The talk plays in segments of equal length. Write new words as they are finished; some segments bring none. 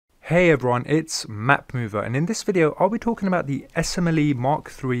Hey everyone, it's MapMover, and in this video I'll be talking about the SMLE Mark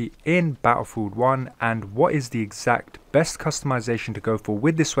 3 in Battlefield 1 and what is the exact best customization to go for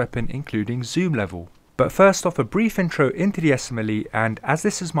with this weapon, including zoom level. But first off, a brief intro into the SMLE, and as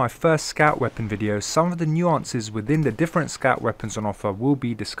this is my first scout weapon video, some of the nuances within the different scout weapons on offer will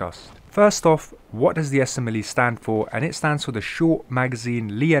be discussed. First off, what does the SMLE stand for? And it stands for the Short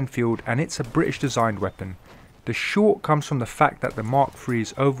Magazine Lee Enfield, and it's a British designed weapon. The short comes from the fact that the Mark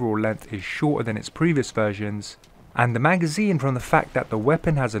 3's overall length is shorter than its previous versions, and the magazine from the fact that the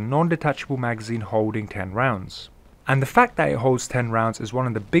weapon has a non-detachable magazine holding 10 rounds. And the fact that it holds 10 rounds is one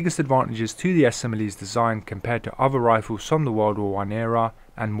of the biggest advantages to the SMLE's design compared to other rifles from the World War I era,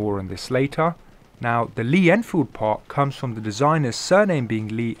 and more on this later. Now, the Lee Enfield part comes from the designer's surname being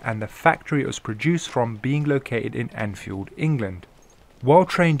Lee and the factory it was produced from being located in Enfield, England.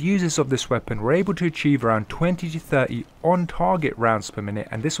 Well-trained users of this weapon were able to achieve around 20 to 30 on-target rounds per minute,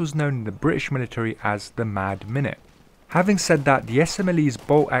 and this was known in the British military as the Mad Minute. Having said that, the SMLE's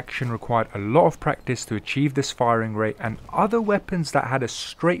bolt action required a lot of practice to achieve this firing rate, and other weapons that had a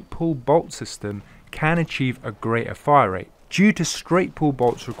straight pull bolt system can achieve a greater fire rate, due to straight pull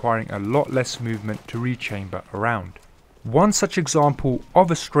bolts requiring a lot less movement to rechamber a round. One such example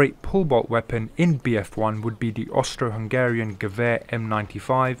of a straight pull bolt weapon in BF1 would be the Austro-Hungarian Gewehr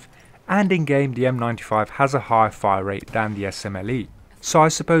M95, and in game the M95 has a higher fire rate than the SMLE. So I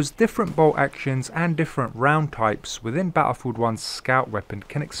suppose different bolt actions and different round types within Battlefield 1's scout weapon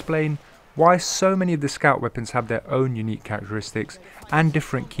can explain why so many of the scout weapons have their own unique characteristics and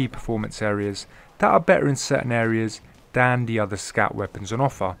different key performance areas that are better in certain areas than the other scout weapons on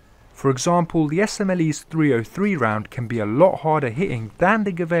offer. For example, the SMLE's 303 round can be a lot harder hitting than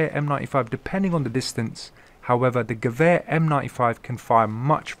the Gewehr M95 depending on the distance. However, the Gewehr M95 can fire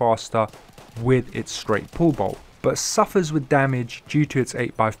much faster with its straight pull bolt, but suffers with damage due to its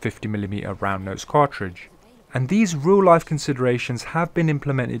 8x50mm round nose cartridge. And these real life considerations have been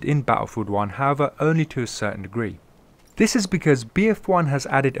implemented in Battlefield 1, however only to a certain degree. This is because BF1 has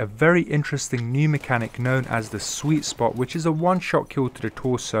added a very interesting new mechanic known as the sweet spot, which is a one-shot kill to the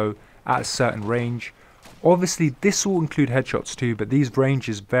torso at a certain range. Obviously this will include headshots too, but these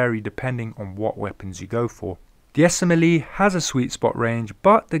ranges vary depending on what weapons you go for. The SMLE has a sweet spot range,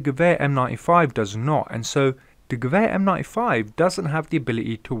 but the Gewehr M95 does not, and so the Gewehr M95 doesn't have the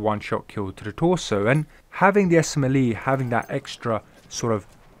ability to one-shot kill to the torso, and having the SMLE having that extra sort of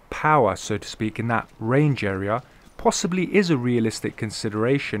power, so to speak, in that range area possibly is a realistic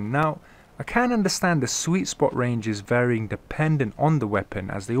consideration. Now, I can understand the sweet spot ranges varying dependent on the weapon,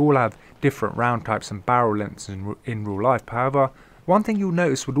 as they all have different round types and barrel lengths in real life. However, one thing you'll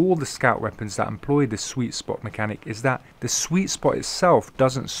notice with all the scout weapons that employ the sweet spot mechanic is that the sweet spot itself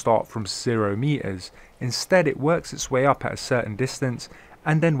doesn't start from 0 meters. Instead, it works its way up at a certain distance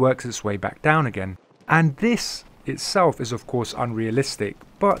and then works its way back down again. And this itself is of course unrealistic,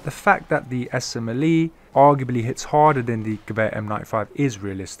 but the fact that the SMLE arguably hits harder than the Gewehr M95 is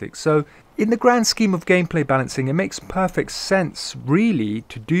realistic. So in the grand scheme of gameplay balancing, it makes perfect sense really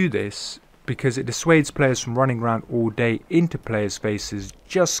to do this, because it dissuades players from running around all day into players' faces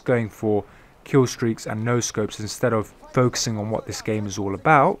just going for kill streaks and no scopes instead of focusing on what this game is all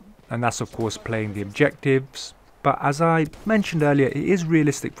about, and that's of course playing the objectives. But as I mentioned earlier, it is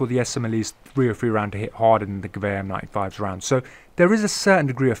realistic for the SMLE's 303 round to hit harder than the Gewehr M95's round, so there is a certain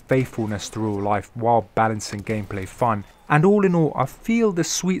degree of faithfulness to real life while balancing gameplay fun. And all in all, I feel the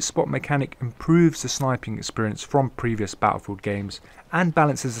sweet spot mechanic improves the sniping experience from previous Battlefield games and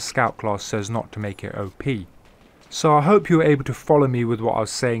balances the scout class so as not to make it OP. So I hope you were able to follow me with what I was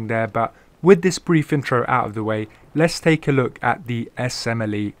saying there, but with this brief intro out of the way, let's take a look at the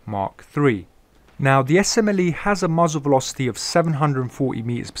SMLE Mark 3. Now, the SMLE has a muzzle velocity of 740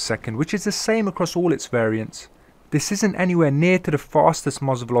 meters per second, which is the same across all its variants. This isn't anywhere near to the fastest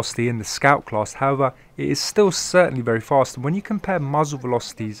muzzle velocity in the scout class, however it is still certainly very fast, and when you compare muzzle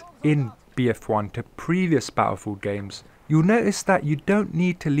velocities in BF1 to previous Battlefield games, you'll notice that you don't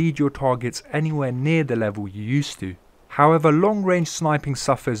need to lead your targets anywhere near the level you used to. However, long range sniping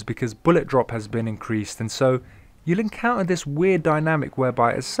suffers because bullet drop has been increased, and so you'll encounter this weird dynamic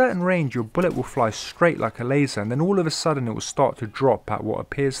whereby at a certain range your bullet will fly straight like a laser, and then all of a sudden it will start to drop at what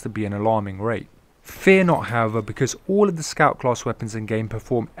appears to be an alarming rate. Fear not, however, because all of the scout class weapons in game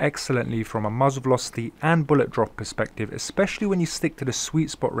perform excellently from a muzzle velocity and bullet drop perspective, especially when you stick to the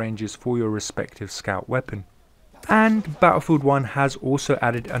sweet spot ranges for your respective scout weapon. And Battlefield 1 has also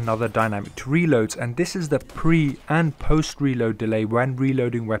added another dynamic to reloads, and this is the pre and post reload delay when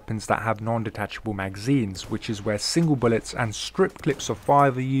reloading weapons that have non-detachable magazines, which is where single bullets and strip clips of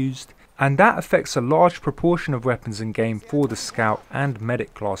 5 are used, and that affects a large proportion of weapons in game for the scout and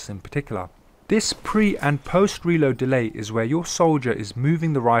medic class in particular. This pre and post reload delay is where your soldier is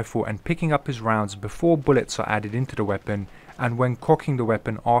moving the rifle and picking up his rounds before bullets are added into the weapon, and when cocking the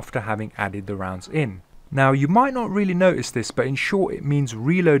weapon after having added the rounds in. Now you might not really notice this, but in short it means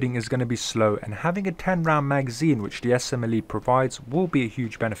reloading is going to be slow, and having a 10 round magazine which the SMLE provides will be a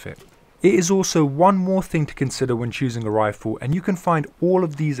huge benefit. It is also one more thing to consider when choosing a rifle, and you can find all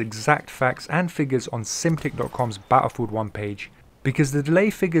of these exact facts and figures on Simtic.com's Battlefield 1 page, because the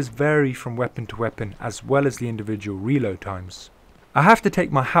delay figures vary from weapon to weapon as well as the individual reload times. I have to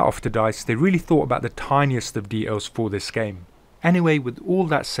take my hat off to DICE, they really thought about the tiniest of details for this game. Anyway, with all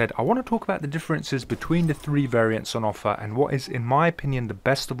that said, I want to talk about the differences between the three variants on offer and what is in my opinion the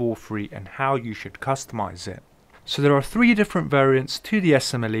best of all three and how you should customize it. So there are three different variants to the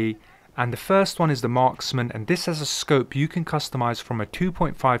SMLE, and the first one is the Marksman, and this has a scope you can customize from a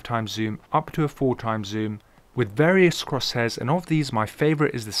 2.5x zoom up to a 4x zoom with various crosshairs, and of these my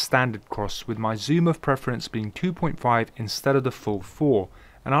favourite is the standard cross, with my zoom of preference being 2.5 instead of the full 4,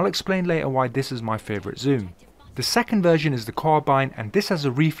 and I'll explain later why this is my favourite zoom. The second version is the Carbine, and this has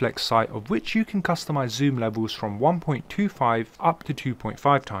a reflex sight of which you can customize zoom levels from 1.25 up to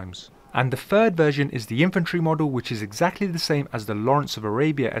 2.5 times. And the third version is the Infantry model, which is exactly the same as the Lawrence of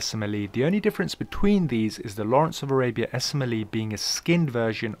Arabia SMLE. The only difference between these is the Lawrence of Arabia SMLE being a skinned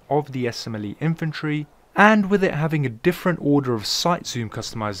version of the SMLE Infantry, and with it having a different order of sight zoom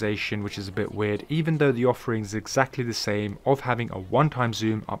customization, which is a bit weird, even though the offering is exactly the same of having a 1x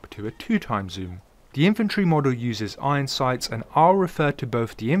zoom up to a 2x zoom. The Infantry model uses iron sights, and I'll refer to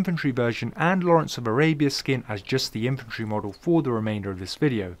both the Infantry version and Lawrence of Arabia skin as just the Infantry model for the remainder of this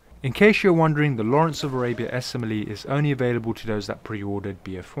video. In case you're wondering, the Lawrence of Arabia SMLE is only available to those that pre-ordered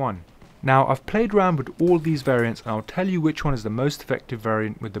BF1. Now I've played around with all these variants, and I'll tell you which one is the most effective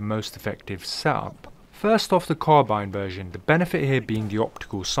variant with the most effective setup. First off, the Carbine version, the benefit here being the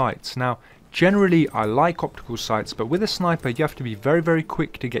optical sights. Now generally I like optical sights, but with a sniper you have to be very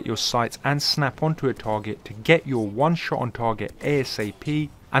quick to get your sights and snap onto a target to get your one shot on target ASAP,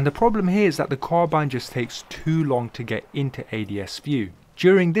 and the problem here is that the Carbine just takes too long to get into ADS view.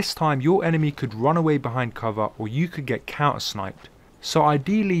 During this time your enemy could run away behind cover, or you could get counter sniped. So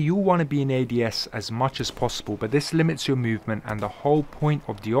ideally you'll want to be in ADS as much as possible, but this limits your movement, and the whole point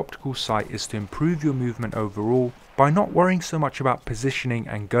of the optical sight is to improve your movement overall by not worrying so much about positioning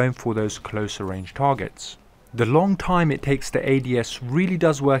and going for those closer range targets. The long time it takes to ADS really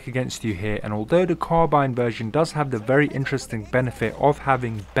does work against you here, and although the Carbine version does have the very interesting benefit of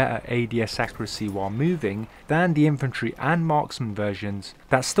having better ADS accuracy while moving than the Infantry and Marksman versions,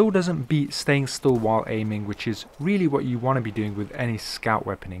 that still doesn't beat staying still while aiming, which is really what you want to be doing with any scout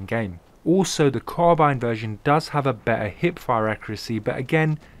weapon in game. Also, the Carbine version does have a better hip fire accuracy, but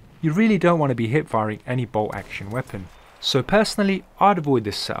again, you really don't want to be hip firing any bolt action weapon. So personally, I'd avoid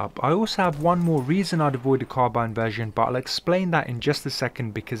this setup. I also have one more reason I'd avoid the Carbine version, but I'll explain that in just a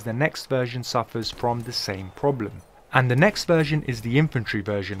second, because the next version suffers from the same problem. And the next version is the Infantry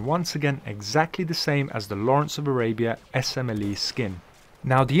version, once again exactly the same as the Lawrence of Arabia SMLE skin.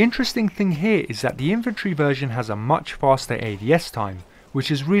 Now the interesting thing here is that the Infantry version has a much faster ADS time,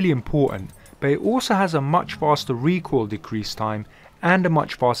 which is really important, but it also has a much faster recoil decrease time and a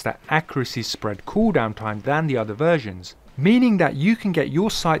much faster accuracy spread cooldown time than the other versions, meaning that you can get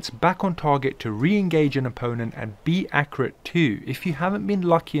your sights back on target to re-engage an opponent and be accurate too if you haven't been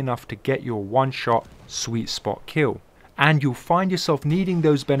lucky enough to get your one shot sweet spot kill. And you'll find yourself needing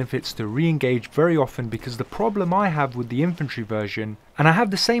those benefits to re-engage very often, because the problem I have with the Infantry version, and I have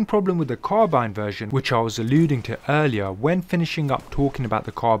the same problem with the Carbine version, which I was alluding to earlier when finishing up talking about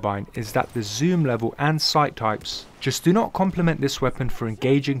the Carbine, is that the zoom level and sight types just do not complement this weapon for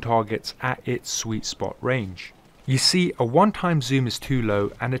engaging targets at its sweet spot range. You see, a 1x zoom is too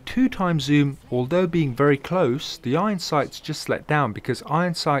low, and a 2x zoom, although being very close, the iron sights just let down, because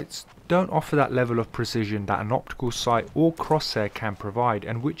iron sights don't offer that level of precision that an optical sight or crosshair can provide,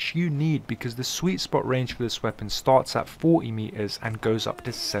 and which you need because the sweet spot range for this weapon starts at 40 meters and goes up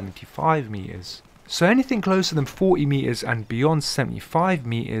to 75 meters. So anything closer than 40 meters and beyond 75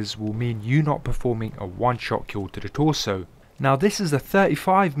 meters will mean you not performing a one shot kill to the torso. Now this is a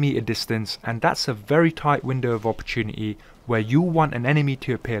 35 meter distance, and that's a very tight window of opportunity where you'll want an enemy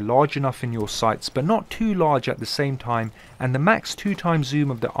to appear large enough in your sights but not too large at the same time, and the max 2x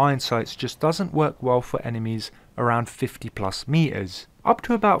zoom of the iron sights just doesn't work well for enemies around 50 plus meters. Up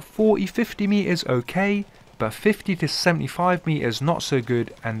to about 40-50 meters okay, but 50 to 75 meters not so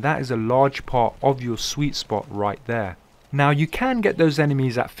good, and that is a large part of your sweet spot right there. Now you can get those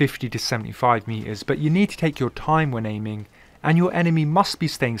enemies at 50 to 75 meters, but you need to take your time when aiming, and your enemy must be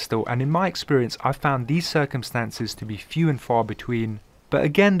staying still, and in my experience I found these circumstances to be few and far between. But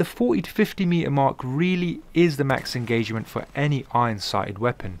again, the 40 to 50 meter mark really is the max engagement for any iron sighted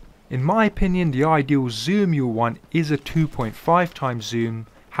weapon. In my opinion, the ideal zoom you'll want is a 2.5 times zoom.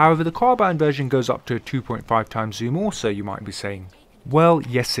 However, the Carbine version goes up to a 2.5 times zoom also, you might be saying. Well,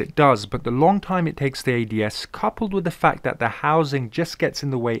 yes it does, but the long time it takes the ADS, coupled with the fact that the housing just gets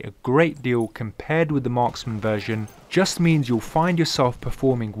in the way a great deal compared with the Marksman version, just means you'll find yourself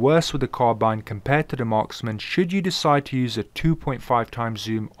performing worse with the Carbine compared to the Marksman should you decide to use a 2.5 times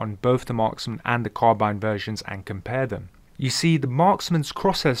zoom on both the Marksman and the Carbine versions and compare them. You see, the Marksman's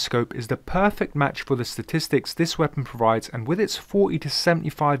crosshair scope is the perfect match for the statistics this weapon provides, and with its 40 to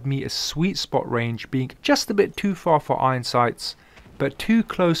 75 meter sweet spot range being just a bit too far for iron sights, but too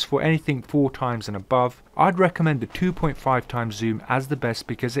close for anything 4 times and above, I'd recommend the 2.5 times zoom as the best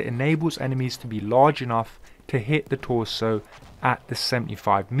because it enables enemies to be large enough to hit the torso at the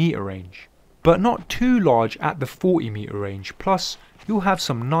 75 meter range, but not too large at the 40 meter range. Plus, you'll have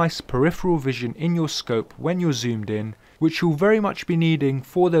some nice peripheral vision in your scope when you're zoomed in, which you'll very much be needing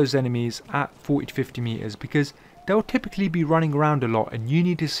for those enemies at 40 to 50 meters because they'll typically be running around a lot and you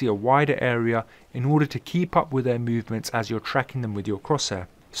need to see a wider area in order to keep up with their movements as you're tracking them with your crosshair.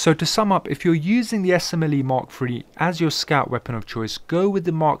 So to sum up, if you're using the SMLE Mk3 as your scout weapon of choice, go with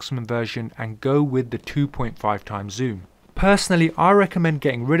the Marksman version and go with the 2.5 times zoom. Personally, I recommend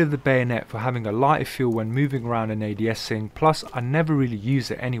getting rid of the bayonet for having a lighter feel when moving around and ADSing, plus I never really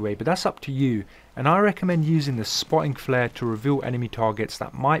use it anyway, but that's up to you. And I recommend using the spotting flare to reveal enemy targets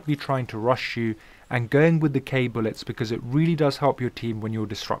that might be trying to rush you, and going with the K bullets because it really does help your team when you're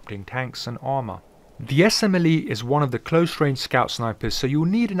disrupting tanks and armor. The SMLE is one of the close range scout snipers, so you'll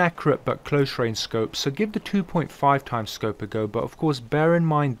need an accurate but close range scope, so give the 2.5 times scope a go, but of course bear in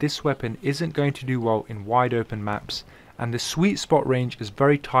mind this weapon isn't going to do well in wide open maps, and the sweet spot range is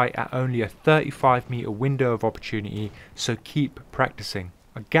very tight at only a 35 meter window of opportunity, so keep practicing.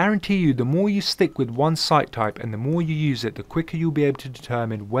 I guarantee you the more you stick with one sight type and the more you use it, the quicker you'll be able to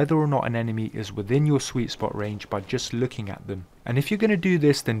determine whether or not an enemy is within your sweet spot range by just looking at them. And if you're going to do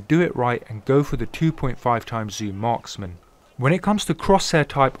this, then do it right and go for the 2.5 times zoom Marksman. When it comes to crosshair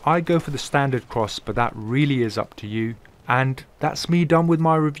type, I go for the standard cross, but that really is up to you. And that's me done with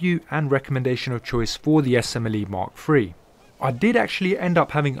my review and recommendation of choice for the SMLE Mk3. I did actually end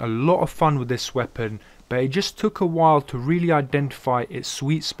up having a lot of fun with this weapon, but it just took a while to really identify its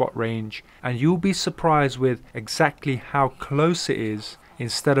sweet spot range, and you'll be surprised with exactly how close it is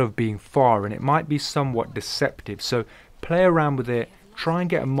instead of being far, and it might be somewhat deceptive. So play around with it, try and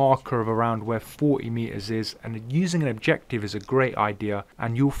get a marker of around where 40 meters is, and using an objective is a great idea,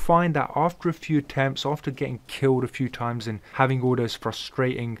 and you'll find that after a few attempts, after getting killed a few times and having all those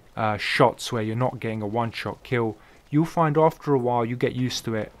frustrating shots where you're not getting a one-shot kill, you'll find after a while you get used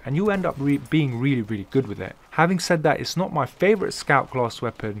to it and you end up being really good with it. Having said that, it's not my favourite scout class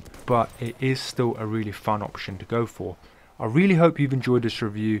weapon, but it is still a really fun option to go for. I really hope you've enjoyed this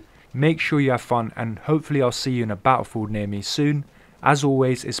review. Make sure you have fun, and hopefully I'll see you in a battlefield near me soon. As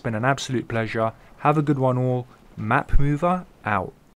always, it's been an absolute pleasure. Have a good one all. MapMover out.